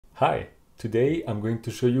Hi! Today I'm going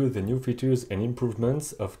to show you the new features and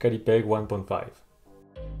improvements of Callipeg 1.5.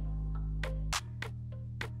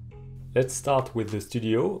 Let's start with the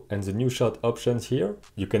studio and the new shot options here.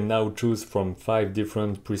 You can now choose from 5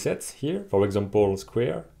 different presets here, for example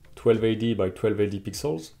square, 1280 by 1280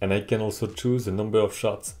 pixels, and I can also choose the number of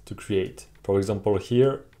shots to create. For example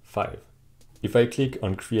here, 5. If I click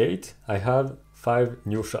on create, I have 5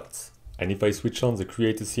 new shots. And if I switch on the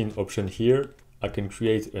create a scene option here, I can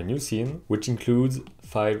create a new scene, which includes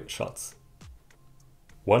 5 shots.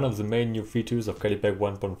 One of the main new features of Callipeg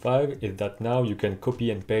 1.5 is that now you can copy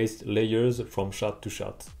and paste layers from shot to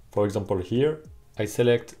shot. For example here, I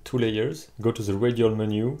select 2 layers, go to the radial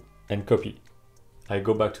menu and copy. I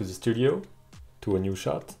go back to the studio, to a new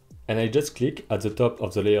shot, and I just click at the top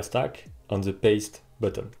of the layer stack on the paste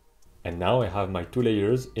button. And now I have my 2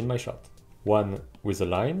 layers in my shot. One with a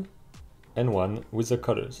line and one with the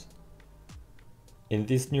colors. In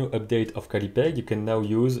this new update of Callipeg, you can now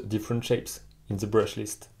use different shapes in the brush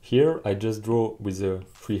list. Here I just draw with a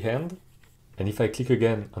free hand, and if I click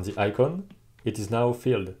again on the icon, it is now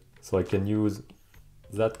filled. So I can use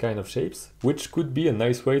that kind of shapes, which could be a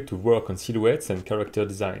nice way to work on silhouettes and character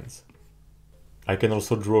designs. I can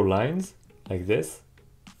also draw lines, like this.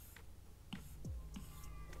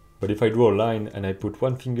 But if I draw a line and I put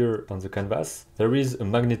one finger on the canvas, there is a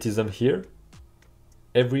magnetism here,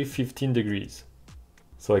 every 15 degrees.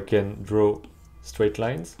 So I can draw straight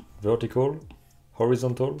lines, vertical,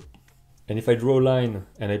 horizontal. And if I draw a line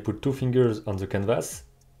and I put 2 fingers on the canvas,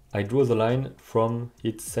 I draw the line from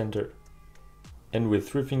its center. And with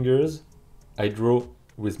 3 fingers, I draw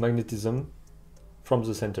with magnetism from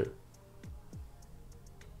the center.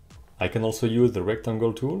 I can also use the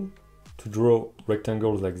rectangle tool to draw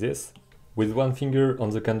rectangles like this. With 1 finger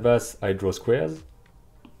on the canvas, I draw squares.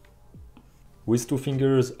 With 2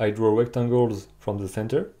 fingers, I draw rectangles from the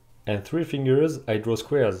center, and 3 fingers, I draw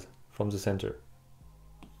squares from the center.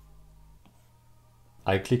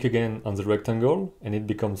 I click again on the rectangle and it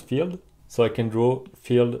becomes filled, so I can draw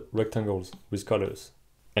filled rectangles with colors.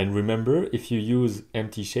 And remember, if you use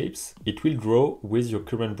empty shapes, it will draw with your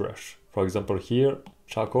current brush. For example here,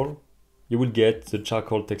 charcoal, you will get the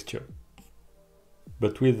charcoal texture.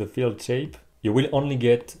 But with the filled shape, you will only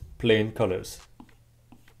get plain colors.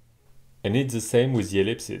 And it's the same with the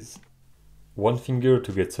ellipses. 1 finger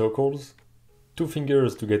to get circles, 2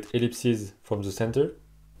 fingers to get ellipses from the center,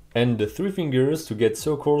 and 3 fingers to get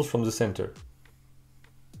circles from the center.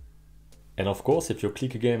 And of course, if you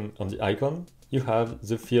click again on the icon, you have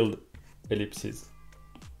the filled ellipses.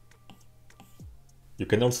 You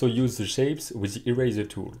can also use the shapes with the eraser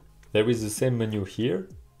tool. There is the same menu here,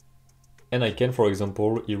 and I can, for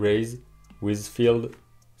example, erase with filled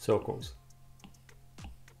circles.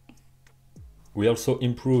 We also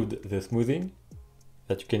improved the smoothing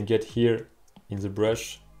that you can get here in the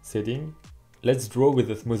brush setting. Let's draw with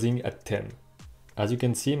the smoothing at 10. As you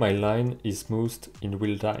can see, my line is smoothed in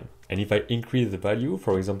real time. And if I increase the value,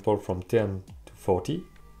 for example from 10 to 40,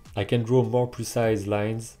 I can draw more precise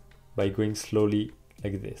lines by going slowly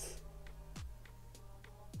like this.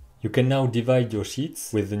 You can now divide your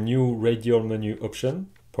sheets with the new radial menu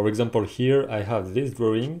option. For example, here I have this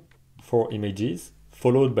drawing, 4 images,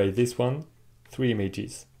 followed by this one, 3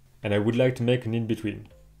 images, and I would like to make an in-between.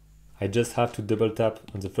 I just have to double tap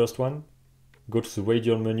on the first one, go to the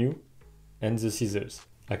radial menu and the scissors.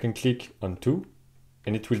 I can click on 2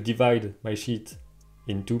 and it will divide my sheet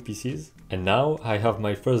in 2 pieces. And now I have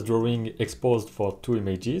my first drawing exposed for 2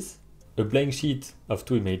 images, a blank sheet of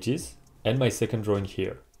 2 images, and my second drawing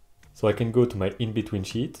here. So I can go to my in-between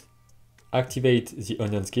sheet, activate the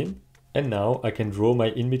onion skin, and now I can draw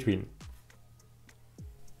my in-between.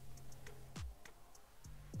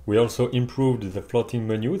 We also improved the floating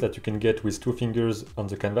menu that you can get with 2 fingers on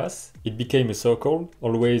the canvas. It became a circle,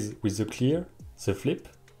 always with the clear, the flip,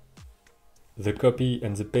 the copy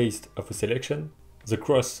and the paste of a selection, the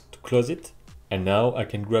cross to close it, and now I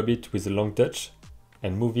can grab it with a long touch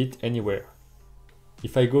and move it anywhere.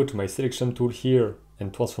 If I go to my selection tool here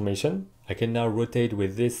and transformation, I can now rotate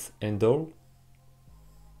with this handle.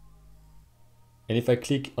 And if I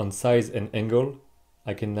click on size and angle,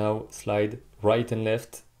 I can now slide right and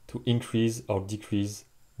left to increase or decrease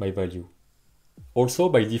my value. Also,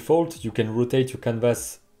 by default, you can rotate your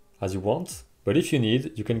canvas as you want, but if you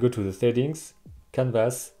need, you can go to the settings,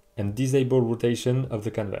 canvas, and disable rotation of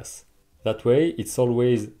the canvas. That way, it's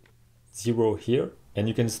always 0 here, and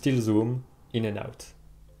you can still zoom in and out.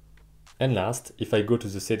 And last, if I go to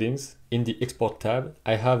the settings, in the export tab,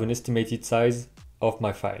 I have an estimated size of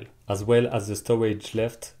my file, as well as the storage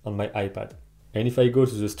left on my iPad. And if I go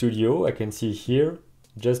to the studio, I can see here,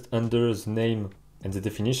 just under the name And the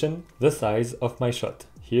definition, the size of my shot.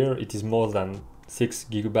 Here it is more than 6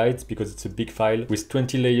 GB because it's a big file with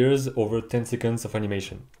 20 layers over 10 seconds of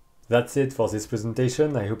animation. That's it for this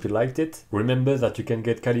presentation, I hope you liked it. Remember that you can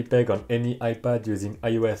get Callipeg on any iPad using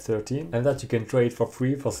iOS 13 and that you can try it for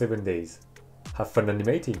free for 7 days. Have fun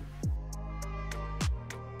animating!